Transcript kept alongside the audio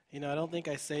I don't think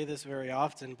I say this very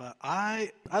often, but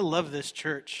I love this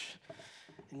church,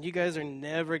 and you guys are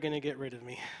never going to get rid of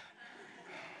me.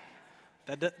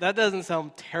 That doesn't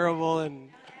sound terrible, and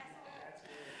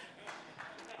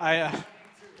no,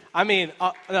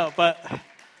 but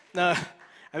no,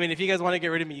 if you guys want to get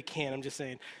rid of me, you can. I'm just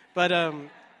saying. But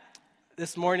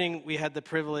this morning we had the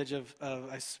privilege of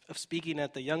speaking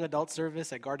at the young adult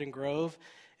service at Garden Grove,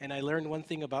 and I learned one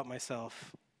thing about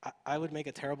myself. I would make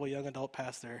a terrible young adult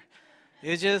pastor.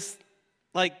 It's just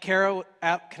like Carol.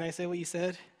 Can I say what you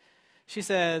said? She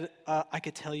said, "I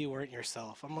could tell you weren't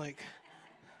yourself." I'm like.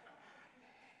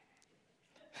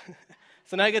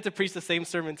 So now I get to preach the same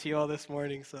sermon to you all this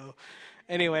morning. So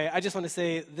anyway, I just want to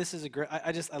say this is a great,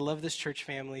 I love this church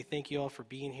family. Thank you all for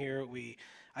being here.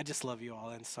 I just love you all.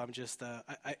 And so I'm just,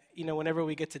 whenever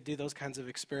we get to do those kinds of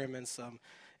experiments,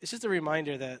 it's just a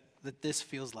reminder that this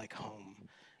feels like home.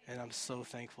 And I'm so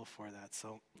thankful for that.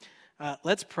 So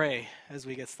let's pray as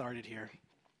we get started here.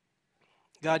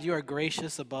 God, you are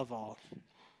gracious above all.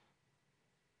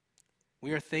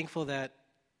 We are thankful that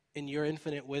in your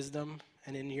infinite wisdom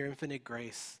and in your infinite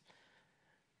grace,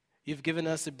 you've given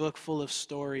us a book full of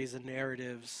stories and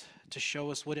narratives to show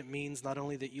us what it means not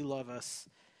only that you love us,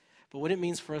 but what it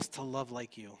means for us to love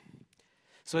like you.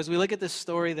 So as we look at this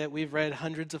story that we've read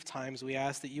hundreds of times, we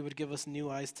ask that you would give us new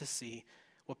eyes to see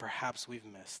what perhaps we've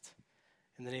missed.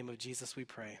 In the name of Jesus we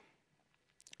pray.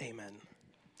 Amen.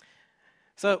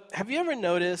 So have you ever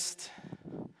noticed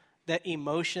that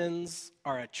emotions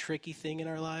are a tricky thing in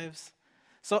our lives?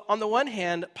 So on the one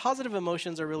hand, positive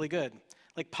emotions are really good.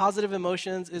 Like positive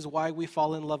emotions is why we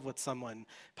fall in love with someone.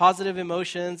 Positive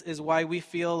emotions is why we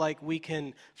feel like we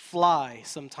can fly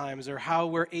sometimes, or how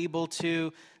we're able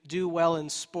to do well in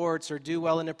sports or do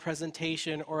well in a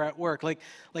presentation or at work.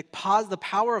 The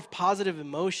power of positive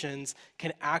emotions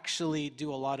can actually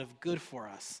do a lot of good for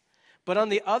us. But on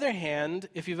the other hand,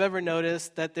 if you've ever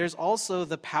noticed that there's also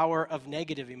the power of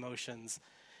negative emotions.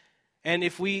 And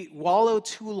if we wallow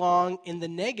too long in the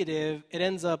negative, it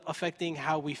ends up affecting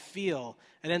how we feel.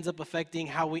 It ends up affecting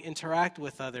how we interact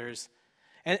with others.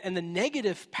 And the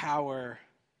negative power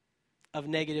of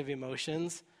negative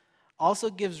emotions also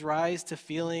gives rise to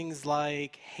feelings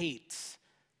like hate,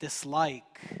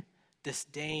 dislike,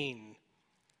 disdain.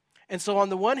 And so on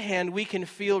the one hand, we can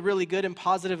feel really good and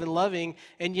positive and loving,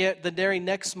 and yet the very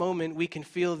next moment we can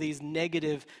feel these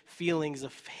negative feelings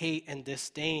of hate and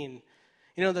disdain.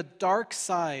 The dark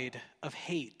side of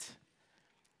hate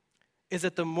is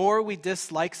that the more we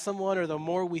dislike someone or the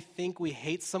more we think we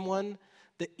hate someone,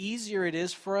 the easier it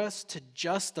is for us to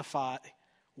justify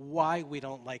why we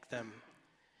don't like them.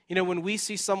 When we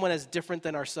see someone as different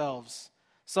than ourselves,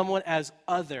 someone as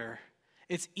other,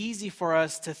 it's easy for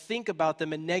us to think about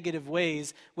them in negative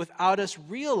ways without us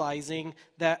realizing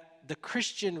that the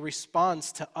Christian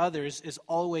response to others is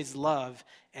always love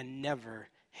and never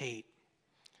hate.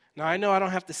 Now, I know I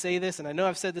don't have to say this, and I know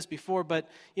I've said this before, but,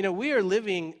 we are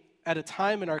living at a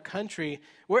time in our country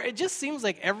where it just seems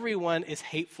like everyone is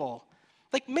hateful.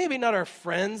 Like, maybe not our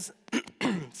friends.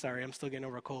 Sorry, I'm still getting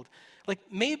over a cold. Like,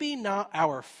 maybe not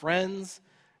our friends,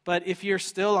 but if you're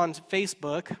still on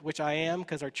Facebook, which I am,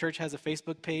 because our church has a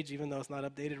Facebook page, even though it's not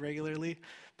updated regularly,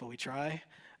 but we try.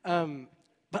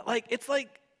 But, it's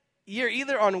like you're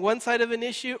either on one side of an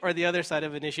issue or the other side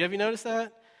of an issue. Have you noticed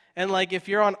that? And if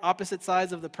you're on opposite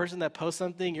sides of the person that posts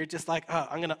something, you're just like,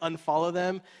 I'm going to unfollow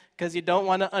them because you don't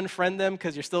want to unfriend them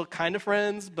because you're still kind of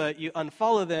friends, but you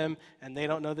unfollow them and they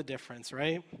don't know the difference,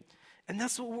 right? And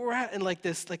that's what we're at in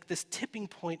this tipping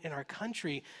point in our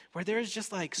country where there's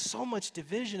just so much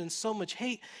division and so much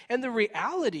hate. And the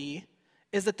reality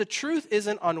is that the truth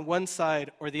isn't on one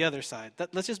side or the other side.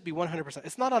 Let's just be 100%.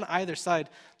 It's not on either side.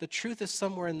 The truth is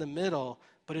somewhere in the middle.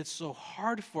 But it's so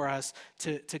hard for us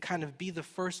to kind of be the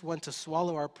first one to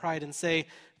swallow our pride and say,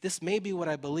 this may be what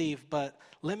I believe, but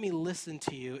let me listen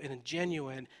to you in a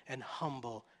genuine and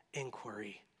humble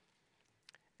inquiry.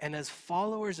 And as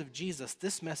followers of Jesus,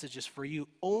 this message is for you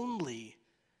only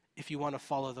if you want to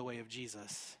follow the way of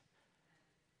Jesus.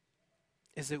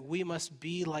 Is that we must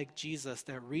be like Jesus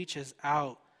that reaches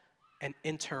out and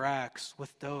interacts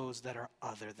with those that are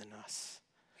other than us.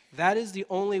 That is the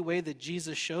only way that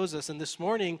Jesus shows us. And this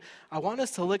morning, I want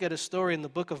us to look at a story in the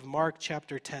book of Mark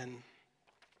chapter 10.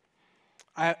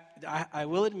 I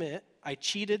will admit, I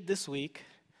cheated this week,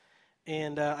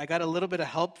 and I got a little bit of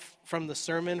help from the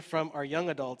sermon from our young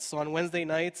adults. So on Wednesday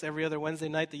nights, every other Wednesday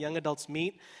night, the young adults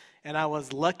meet, and I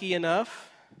was lucky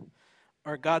enough,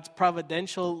 or God's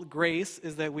providential grace,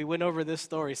 is that we went over this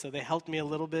story. So they helped me a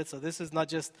little bit. So this is not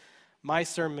just my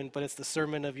sermon, but it's the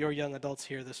sermon of your young adults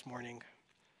here this morning.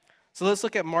 So let's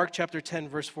look at Mark chapter 10,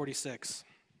 verse 46.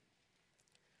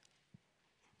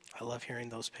 I love hearing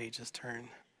those pages turn.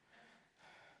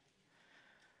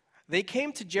 They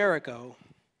came to Jericho,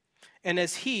 and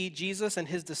as he, Jesus, and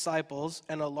his disciples,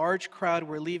 and a large crowd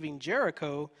were leaving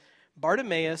Jericho,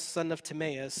 Bartimaeus, son of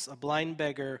Timaeus, a blind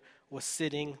beggar, was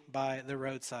sitting by the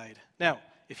roadside. Now,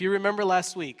 if you remember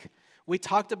last week, we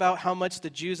talked about how much the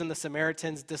Jews and the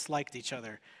Samaritans disliked each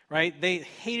other, right? They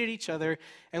hated each other,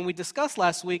 and we discussed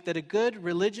last week that a good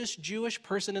religious Jewish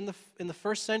person in the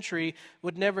first century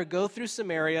would never go through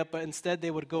Samaria, but instead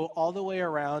they would go all the way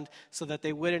around so that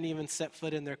they wouldn't even set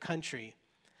foot in their country.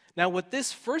 Now, what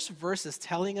this first verse is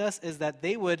telling us is that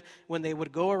when they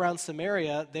would go around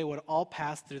Samaria, they would all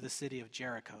pass through the city of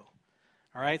Jericho.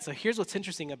 All right, so here's what's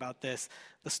interesting about this.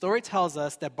 The story tells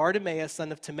us that Bartimaeus,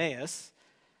 son of Timaeus,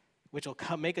 which will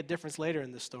make a difference later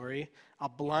in the story, a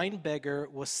blind beggar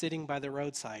was sitting by the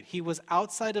roadside. He was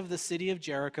outside of the city of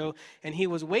Jericho, and he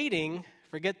was waiting,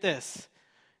 forget this,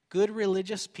 good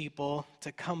religious people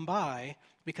to come by,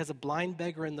 because a blind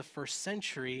beggar in the first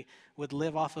century would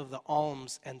live off of the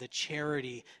alms and the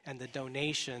charity and the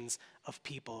donations of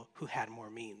people who had more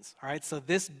means. All right, so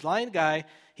this blind guy,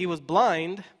 he was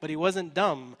blind, but he wasn't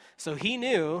dumb. So he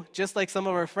knew, just like some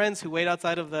of our friends who wait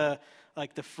outside of the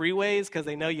freeways because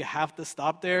they know you have to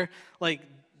stop there,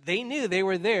 they knew they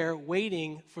were there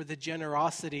waiting for the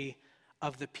generosity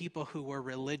of the people who were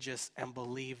religious and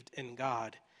believed in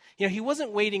God. You know, he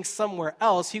wasn't waiting somewhere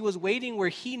else. He was waiting where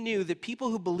he knew that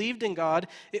people who believed in God,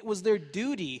 it was their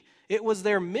duty, it was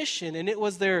their mission, and it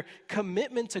was their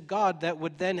commitment to God that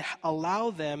would then allow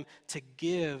them to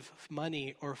give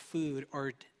money or food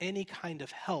or any kind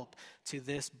of help to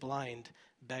this blind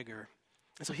beggar.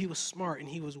 And so he was smart, and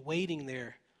he was waiting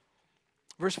there.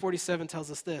 Verse 47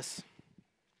 tells us this.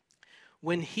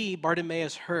 When he,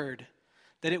 Bartimaeus, heard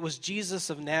that it was Jesus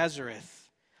of Nazareth,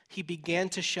 he began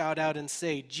to shout out and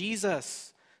say,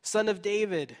 Jesus, Son of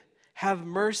David, have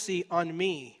mercy on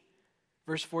me.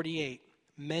 Verse 48,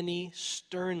 many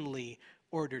sternly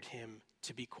ordered him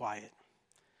to be quiet.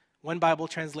 One Bible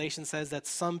translation says that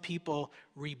some people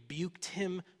rebuked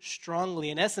him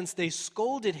strongly. In essence, they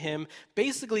scolded him,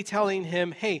 basically telling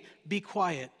him, hey, be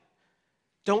quiet.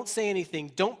 Don't say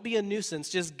anything. Don't be a nuisance.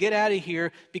 Just get out of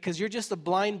here because you're just a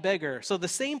blind beggar. So the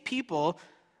same people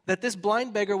that this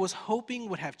blind beggar was hoping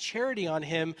would have charity on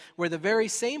him were the very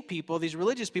same people, these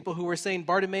religious people who were saying,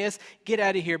 Bartimaeus, get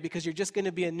out of here because you're just going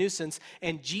to be a nuisance.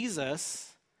 And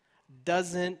Jesus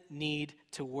doesn't need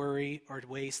to worry or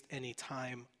waste any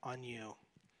time on you.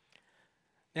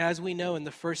 Now, as we know in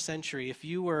the first century, if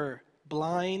you were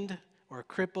blind or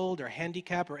crippled or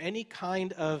handicapped or any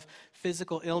kind of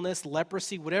physical illness,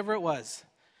 leprosy, whatever it was,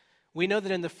 we know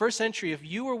that in the first century, if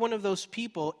you were one of those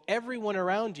people, everyone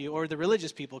around you, or the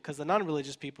religious people, because the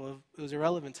non-religious people, it was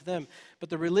irrelevant to them, but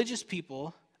the religious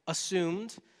people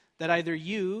assumed that either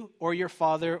you or your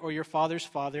father's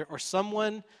father or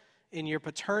someone in your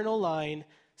paternal line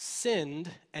sinned,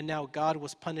 and now God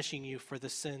was punishing you for the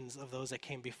sins of those that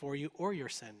came before you or your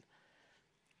sin.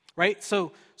 Right?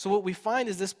 So what we find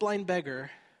is this blind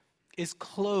beggar is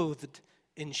clothed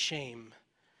in shame.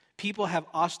 People have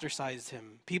ostracized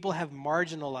him. People have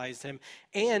marginalized him.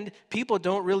 And people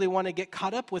don't really want to get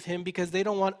caught up with him because they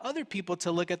don't want other people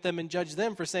to look at them and judge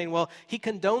them for saying, well, he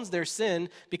condones their sin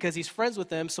because he's friends with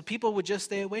them, so people would just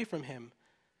stay away from him.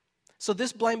 So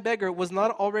this blind beggar was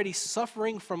not already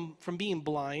suffering from being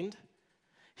blind.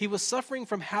 He was suffering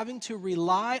from having to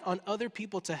rely on other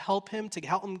people to help him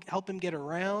get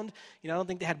around. You know, I don't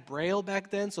think they had Braille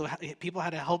back then, so people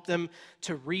had to help them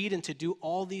to read and to do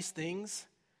all these things.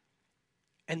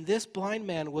 And this blind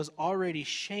man was already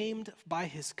shamed by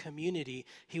his community.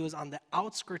 He was on the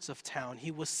outskirts of town.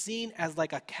 He was seen as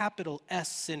like a capital S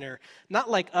sinner. Not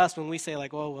like us when we say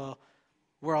like, oh, well,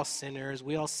 we're all sinners.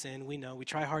 We all sin. We know. We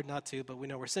try hard not to, but we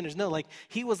know we're sinners. No, like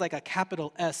he was like a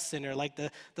capital S sinner, like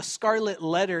the scarlet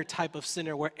letter type of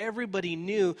sinner where everybody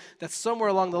knew that somewhere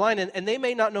along the line, and they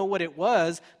may not know what it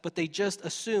was, but they just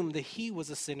assumed that he was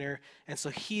a sinner, and so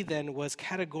he then was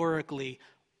categorically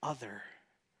other.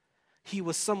 He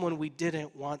was someone we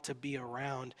didn't want to be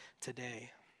around today.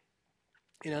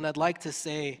 You know, and I'd like to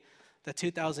say that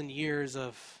 2,000 years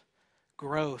of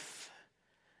growth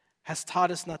has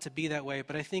taught us not to be that way,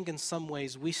 but I think in some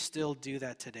ways we still do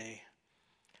that today.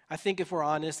 I think if we're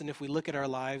honest and if we look at our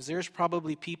lives, there's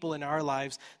probably people in our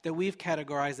lives that we've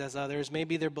categorized as others.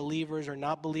 Maybe they're believers or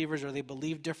not believers, or they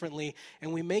believe differently,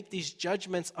 and we make these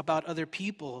judgments about other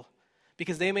people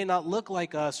because they may not look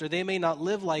like us or they may not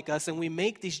live like us, and we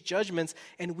make these judgments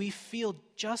and we feel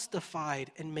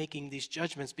justified in making these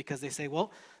judgments because they say,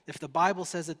 well, if the Bible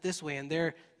says it this way and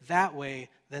they're that way,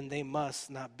 then they must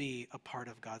not be a part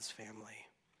of God's family.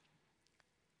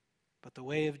 But the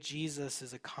way of Jesus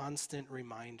is a constant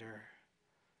reminder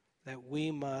that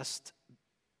we must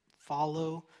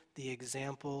follow the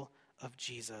example of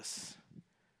Jesus.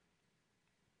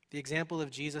 The example of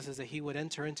Jesus is that he would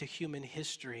enter into human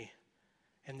history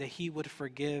and that he would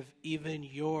forgive even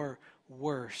your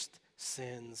worst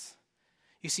sins.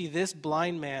 You see, this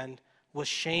blind man was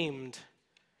shamed.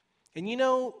 And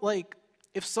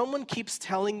if someone keeps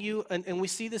telling you, and we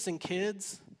see this in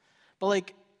kids,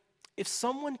 but if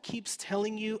someone keeps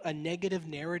telling you a negative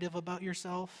narrative about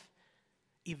yourself,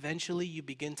 eventually you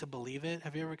begin to believe it.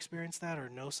 Have you ever experienced that or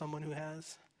know someone who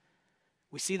has?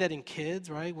 We see that in kids,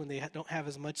 right? When they don't have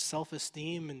as much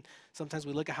self-esteem, and sometimes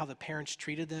we look at how the parents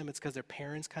treated them. It's because their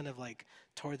parents kind of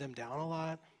tore them down a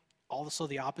lot. Also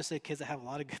the opposite, kids that have a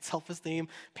lot of good self-esteem,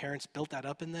 parents built that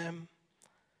up in them.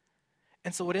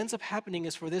 And so what ends up happening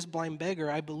is for this blind beggar,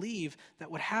 I believe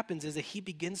that what happens is that he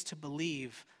begins to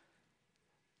believe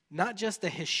not just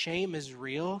that his shame is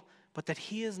real, but that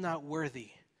he is not worthy.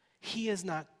 He is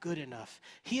not good enough.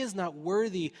 He is not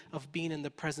worthy of being in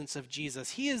the presence of Jesus.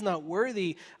 He is not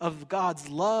worthy of God's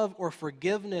love or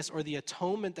forgiveness or the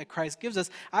atonement that Christ gives us.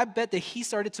 I bet that he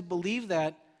started to believe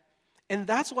that. And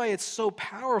that's why it's so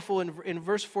powerful in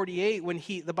verse 48 when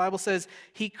the Bible says,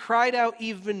 he cried out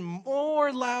even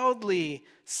more loudly,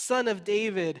 "Son of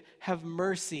David, have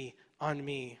mercy on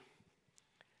me."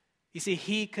 You see,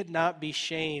 he could not be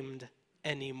shamed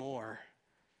any more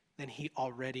than he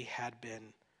already had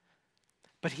been.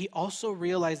 But he also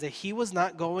realized that he was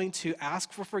not going to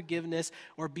ask for forgiveness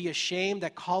or be ashamed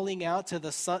at calling out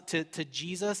to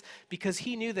Jesus, because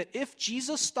he knew that if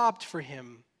Jesus stopped for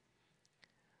him,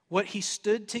 what he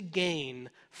stood to gain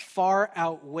far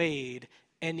outweighed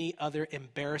any other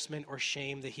embarrassment or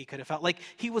shame that he could have felt.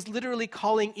 He was literally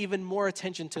calling even more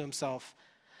attention to himself.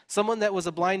 Someone that was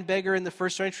a blind beggar in the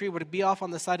first century would be off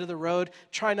on the side of the road,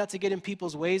 trying not to get in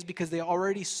people's ways because they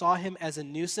already saw him as a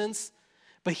nuisance.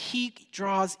 But he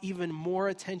draws even more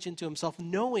attention to himself,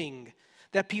 knowing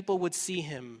that people would see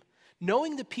him,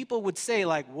 knowing that people would say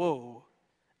whoa,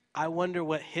 I wonder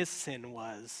what his sin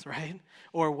was, right?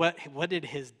 Or what did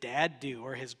his dad do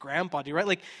or his grandpa do,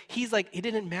 right? It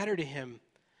didn't matter to him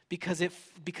because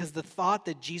the thought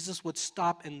that Jesus would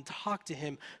stop and talk to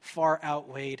him far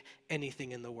outweighed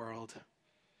anything in the world.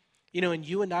 And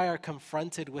you and I are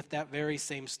confronted with that very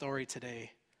same story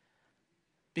today.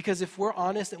 Because if we're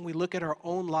honest and we look at our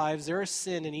own lives, there is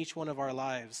sin in each one of our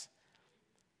lives.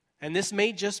 And this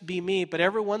may just be me, but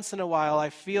every once in a while I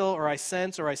feel or I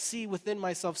sense or I see within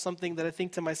myself something that I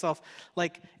think to myself,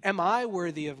 am I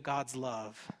worthy of God's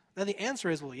love? Now the answer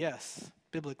is, well, yes,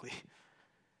 biblically.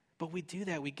 But we do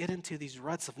that. We get into these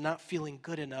ruts of not feeling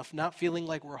good enough, not feeling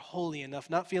like we're holy enough,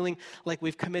 not feeling like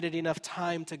we've committed enough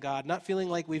time to God, not feeling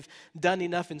like we've done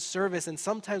enough in service. And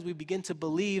sometimes we begin to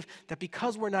believe that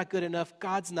because we're not good enough,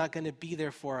 God's not going to be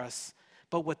there for us.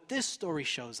 But what this story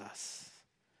shows us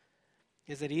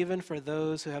is that even for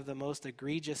those who have the most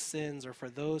egregious sins or for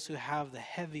those who have the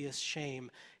heaviest shame,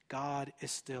 God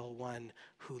is still one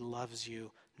who loves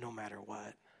you no matter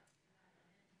what.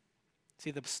 See,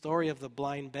 the story of the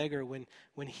blind beggar, when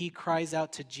he cries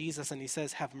out to Jesus and he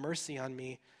says, "Have mercy on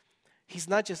me," he's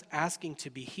not just asking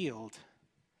to be healed.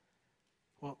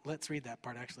 Well, let's read that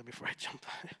part actually before I jump.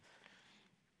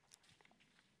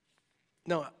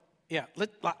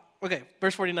 Okay,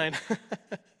 verse 49.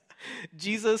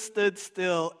 Jesus stood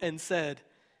still and said,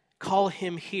 "Call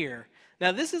him here."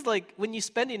 Now, this is when you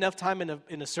spend enough time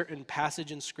in a certain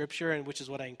passage in Scripture, and which is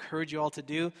what I encourage you all to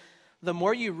do, the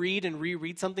more you read and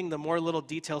reread something, the more little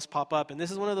details pop up. And this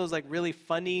is one of those really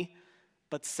funny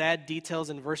but sad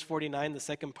details in verse 49, the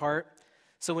second part.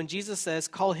 So when Jesus says,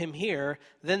 "Call him here,"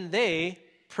 then they,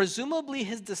 presumably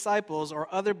his disciples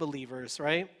or other believers,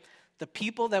 right? The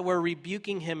people that were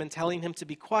rebuking him and telling him to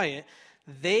be quiet,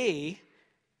 they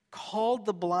called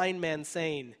the blind man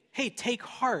saying, "Hey, take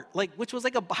heart," which was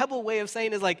a Bible way of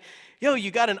saying is "Yo,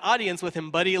 you got an audience with him,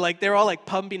 buddy." They're all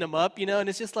pumping him up, and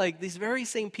it's just these very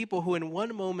same people who in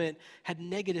one moment had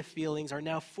negative feelings are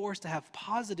now forced to have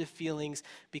positive feelings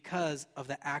because of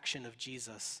the action of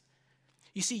Jesus.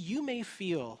 You see, you may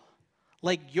feel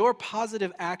your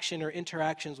positive action or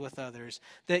interactions with others,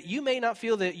 that you may not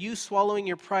feel that you swallowing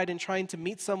your pride and trying to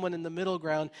meet someone in the middle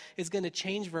ground is going to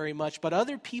change very much, but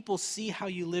other people see how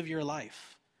you live your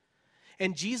life.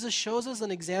 And Jesus shows us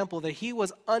an example that he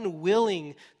was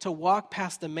unwilling to walk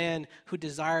past a man who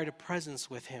desired a presence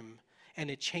with him,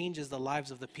 and it changes the lives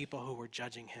of the people who were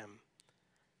judging him.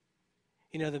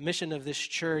 The mission of this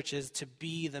church is to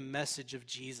be the message of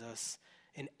Jesus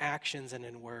in actions and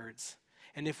in words.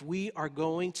 And if we are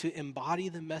going to embody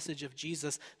the message of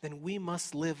Jesus, then we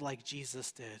must live like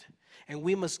Jesus did. And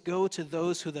we must go to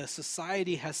those who the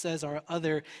society has says are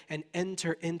other and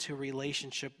enter into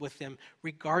relationship with them,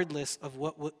 regardless of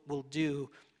what will do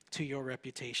to your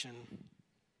reputation.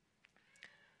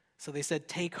 So they said,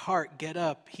 take heart, get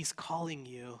up, he's calling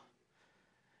you.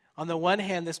 On the one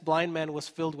hand, this blind man was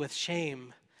filled with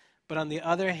shame, but on the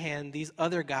other hand, these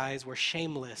other guys were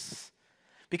shameless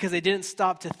because they didn't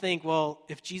stop to think, well,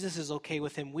 if Jesus is okay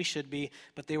with him, we should be,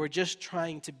 but they were just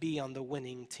trying to be on the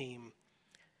winning team.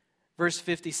 Verse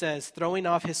 50 says, throwing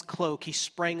off his cloak, he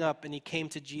sprang up and he came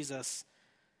to Jesus.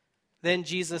 Then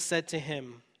Jesus said to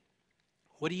him,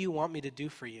 what do you want me to do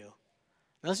for you?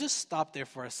 Now let's just stop there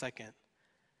for a second.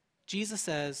 Jesus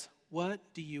says, what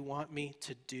do you want me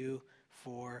to do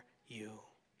for you?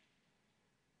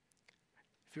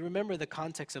 If you remember, the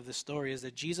context of the story is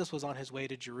that Jesus was on his way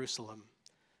to Jerusalem.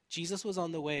 Jesus was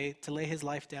on the way to lay his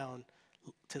life down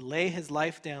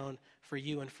for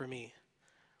you and for me.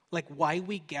 Like why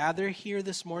we gather here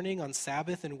this morning on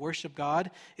Sabbath and worship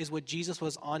God is what Jesus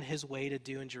was on his way to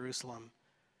do in Jerusalem.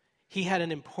 He had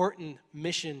an important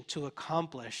mission to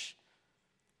accomplish,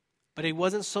 but he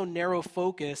wasn't so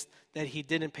narrow-focused that he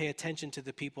didn't pay attention to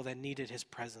the people that needed his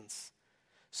presence.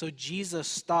 So Jesus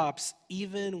stops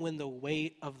even when the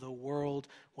weight of the world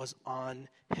was on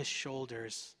his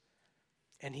shoulders.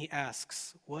 And he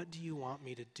asks, what do you want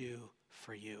me to do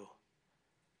for you?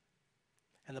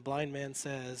 And the blind man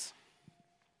says,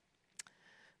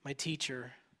 my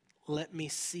teacher, let me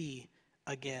see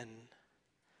again.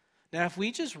 Now, if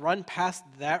we just run past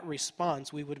that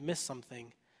response, we would miss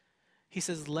something. He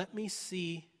says, let me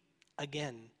see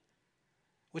again,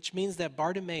 which means that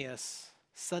Bartimaeus,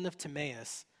 son of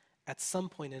Timaeus, at some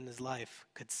point in his life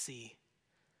could see.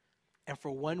 And for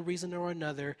one reason or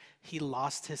another, he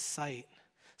lost his sight.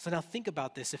 So now think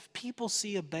about this. If people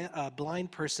see a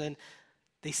blind person,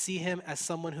 they see him as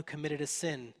someone who committed a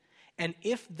sin. And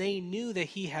if they knew that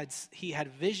he had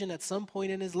vision at some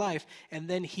point in his life and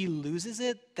then he loses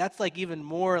it, that's like even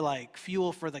more like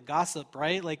fuel for the gossip,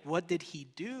 right? Like, what did he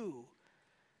do?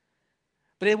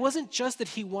 But it wasn't just that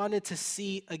he wanted to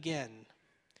see again.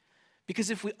 Because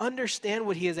if we understand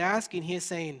what he is asking, he is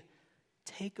saying,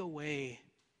 take away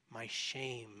my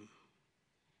shame.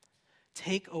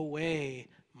 Take away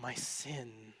my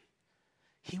sin.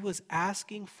 He was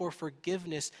asking for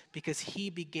forgiveness because he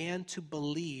began to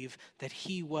believe that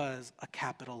he was a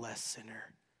capital S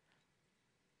sinner.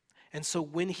 And so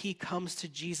when he comes to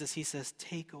Jesus, he says,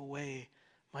 take away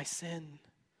my sin.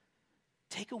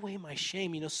 Take away my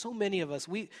shame. You know, so many of us,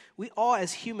 we all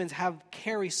as humans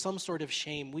carry some sort of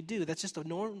shame. We do. That's just a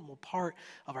normal part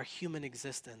of our human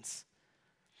existence.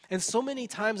 And so many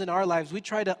times in our lives, we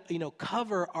try to,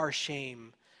 cover our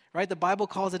shame, right? The Bible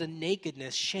calls it a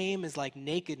nakedness. Shame is like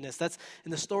nakedness. That's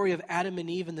in the story of Adam and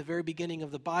Eve in the very beginning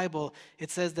of the Bible.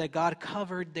 It says that God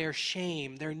covered their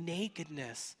shame, their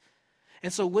nakedness.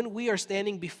 And so when we are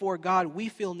standing before God, we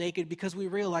feel naked because we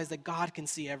realize that God can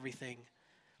see everything.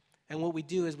 And what we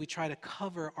do is we try to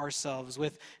cover ourselves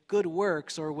with good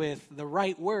works or with the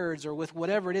right words or with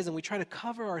whatever it is, and we try to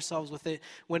cover ourselves with it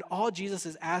when all Jesus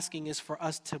is asking is for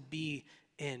us to be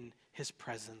in his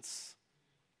presence.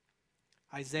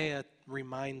 Isaiah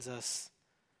reminds us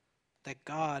that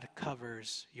God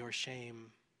covers your shame.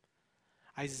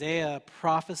 Isaiah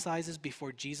prophesies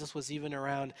before Jesus was even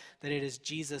around that it is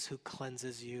Jesus who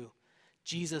cleanses you,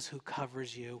 Jesus who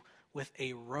covers you with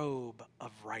a robe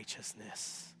of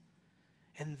righteousness.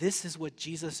 And this is what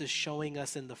Jesus is showing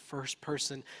us in the first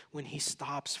person when he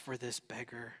stops for this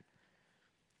beggar.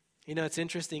 You know, it's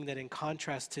interesting that in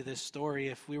contrast to this story,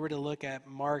 if we were to look at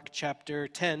Mark chapter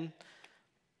 10,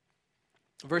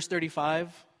 verse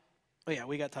 35. Oh yeah,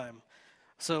 we got time.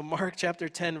 So Mark chapter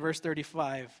 10, verse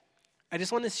 35. I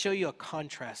just want to show you a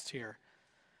contrast here.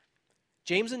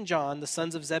 James and John, the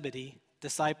sons of Zebedee,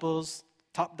 disciples,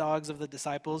 top dogs of the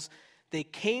disciples, they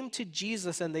came to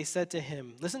Jesus and they said to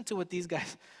him, listen to what these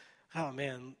guys, oh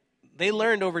man, they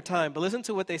learned over time, but listen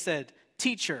to what they said.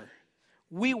 Teacher,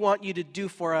 we want you to do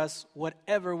for us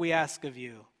whatever we ask of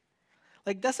you.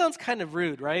 Like, that sounds kind of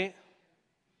rude, right?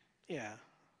 Yeah.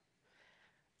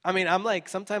 I mean,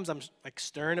 sometimes I'm like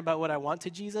stern about what I want to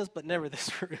Jesus, but never this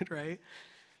rude, right?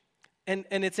 And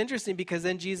it's interesting because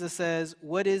then Jesus says,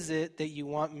 what is it that you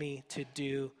want me to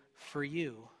do for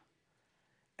you?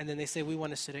 And then they say, we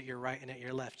want to sit at your right and at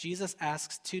your left. Jesus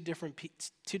asks two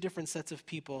different sets of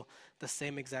people the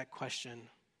same exact question.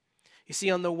 You see,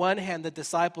 on the one hand, the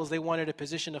disciples, they wanted a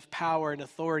position of power and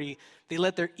authority. They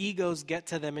let their egos get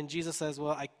to them. And Jesus says,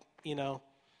 well, I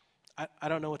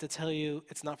don't know what to tell you.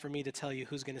 It's not for me to tell you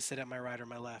who's going to sit at my right or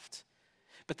my left.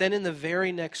 But then in the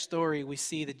very next story, we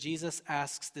see that Jesus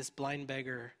asks this blind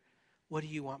beggar, what do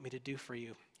you want me to do for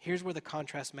you? Here's where the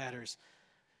contrast matters.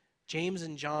 James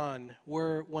and John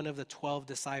were one of the 12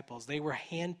 disciples. They were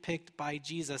handpicked by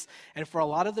Jesus. And for a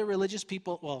lot of the religious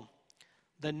people, well,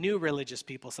 the new religious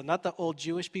people, so not the old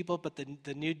Jewish people, but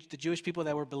the Jewish people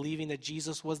that were believing that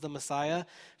Jesus was the Messiah,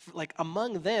 like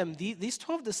among them, these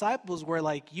 12 disciples were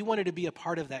like, you wanted to be a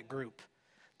part of that group.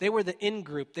 They were the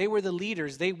in-group. They were the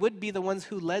leaders. They would be the ones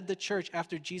who led the church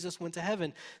after Jesus went to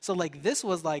heaven. So like this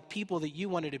was like people that you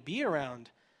wanted to be around.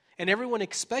 And everyone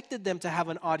expected them to have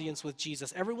an audience with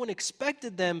Jesus. Everyone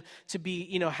expected them to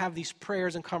be, have these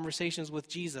prayers and conversations with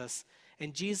Jesus.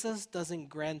 And Jesus doesn't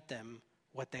grant them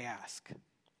what they ask.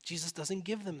 Jesus doesn't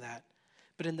give them that.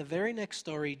 But in the very next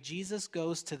story, Jesus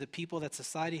goes to the people that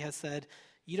society has said,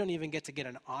 you don't even get to get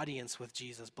an audience with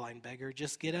Jesus, blind beggar.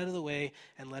 Just get out of the way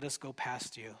and let us go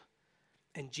past you.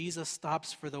 And Jesus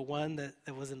stops for the one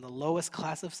that was in the lowest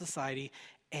class of society.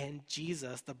 And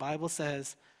Jesus, the Bible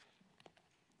says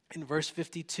in verse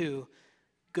 52,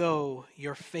 go,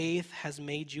 your faith has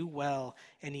made you well.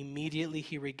 And immediately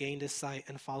he regained his sight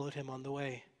and followed him on the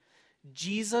way.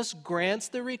 Jesus grants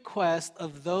the request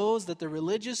of those that the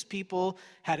religious people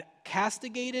had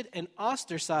castigated and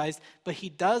ostracized, but he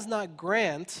does not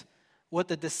grant what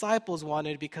the disciples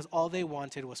wanted because all they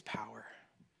wanted was power.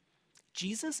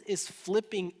 Jesus is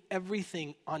flipping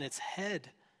everything on its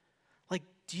head. Like,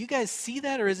 do you guys see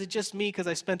that, or is it just me because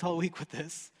I spent all week with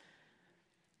this?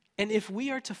 And if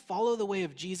we are to follow the way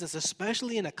of Jesus,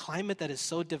 especially in a climate that is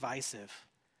so divisive,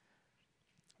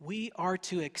 we are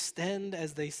to extend,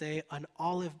 as they say, an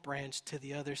olive branch to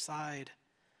the other side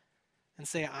and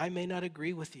say, I may not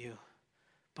agree with you,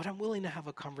 but I'm willing to have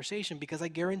a conversation because I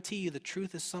guarantee you the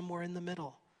truth is somewhere in the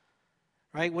middle,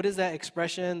 right? What is that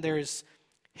expression? There's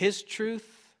his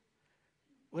truth.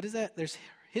 What is that? There's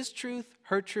his truth,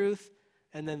 her truth,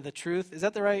 and then the truth. Is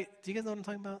that the right? Do you guys know what I'm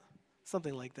talking about?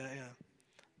 Something like that,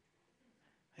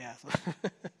 yeah.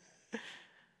 Yeah.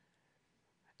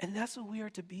 And that's what we are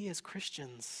to be as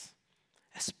Christians,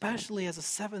 especially as a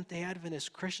Seventh-day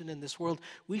Adventist Christian in this world.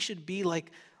 We should be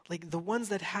like the ones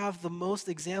that have the most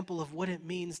example of what it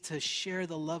means to share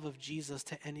the love of Jesus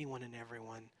to anyone and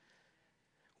everyone.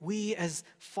 We as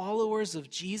followers of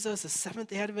Jesus, as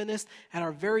Seventh-day Adventists, at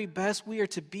our very best, we are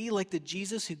to be like the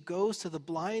Jesus who goes to the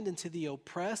blind and to the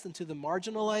oppressed and to the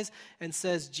marginalized and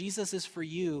says, Jesus is for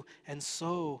you and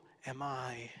so am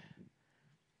I.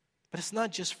 But it's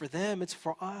not just for them, it's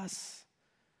for us.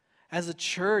 As a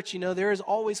church, there is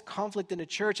always conflict in a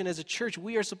church, and as a church,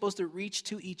 we are supposed to reach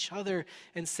to each other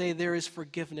and say there is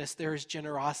forgiveness, there is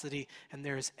generosity, and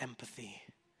there is empathy.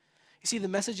 You see, the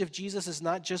message of Jesus is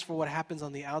not just for what happens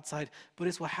on the outside, but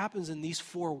it's what happens in these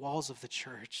four walls of the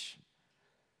church.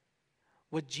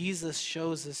 What Jesus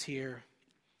shows us here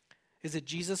is that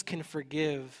Jesus can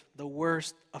forgive the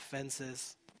worst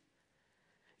offenses.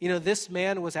 This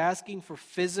man was asking for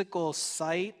physical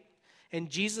sight, and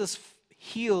Jesus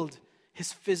healed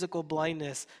his physical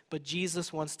blindness, but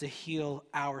Jesus wants to heal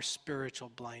our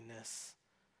spiritual blindness.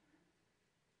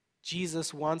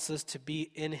 Jesus wants us to be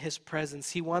in his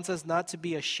presence. He wants us not to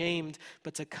be ashamed,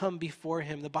 but to come before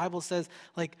him. The Bible says,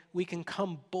 we can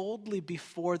come boldly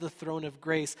before the throne of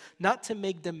grace, not to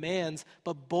make demands,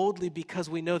 but boldly because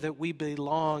we know that we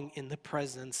belong in the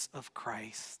presence of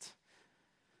Christ.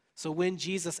 So when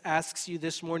Jesus asks you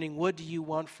this morning, what do you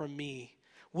want from me?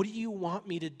 What do you want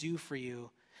me to do for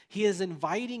you? He is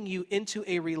inviting you into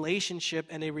a relationship,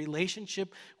 and a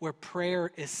relationship where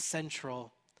prayer is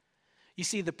central. You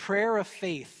see, the prayer of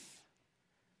faith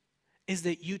is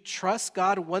that you trust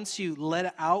God. Once you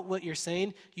let out what you're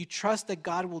saying, you trust that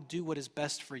God will do what is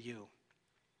best for you,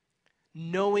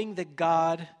 knowing that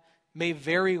God may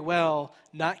very well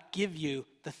not give you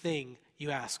the thing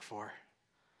you ask for.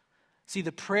 See,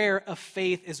 the prayer of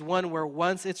faith is one where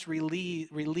once it's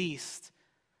released,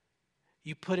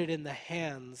 you put it in the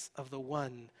hands of the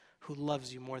one who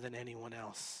loves you more than anyone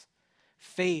else.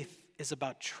 Faith is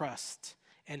about trust,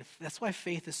 and that's why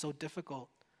faith is so difficult,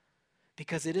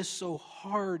 because it is so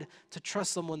hard to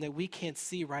trust someone that we can't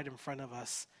see right in front of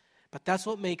us. But that's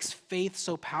what makes faith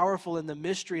so powerful in the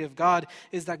mystery of God,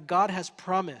 is that God has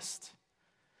promised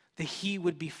that he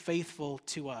would be faithful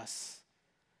to us.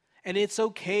 And it's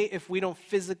okay if we don't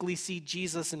physically see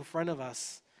Jesus in front of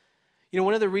us.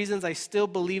 One of the reasons I still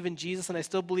believe in Jesus and I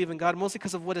still believe in God, mostly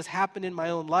because of what has happened in my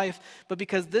own life, but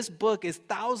because this book is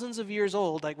thousands of years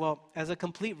old, as a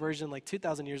complete version,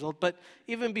 2,000 years old, but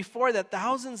even before that,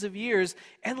 thousands of years,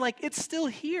 and it's still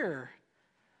here.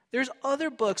 There's other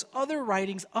books, other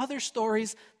writings, other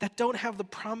stories that don't have the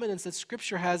prominence that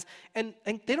Scripture has, and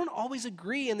they don't always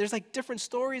agree, and there's like different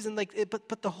stories, and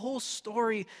but the whole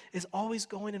story is always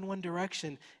going in one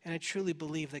direction. And I truly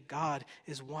believe that God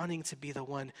is wanting to be the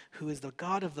one who is the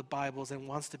God of the Bibles and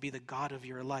wants to be the God of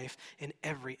your life in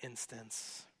every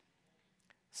instance.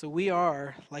 So we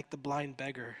are like the blind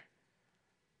beggar.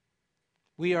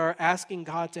 We are asking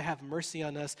God to have mercy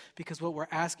on us because what we're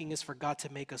asking is for God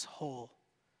to make us whole,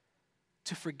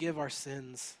 to forgive our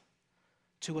sins,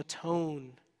 to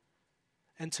atone,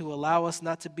 and to allow us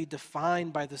not to be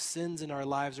defined by the sins in our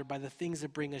lives or by the things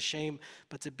that bring us shame,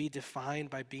 but to be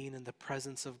defined by being in the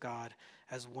presence of God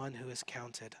as one who is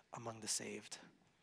counted among the saved.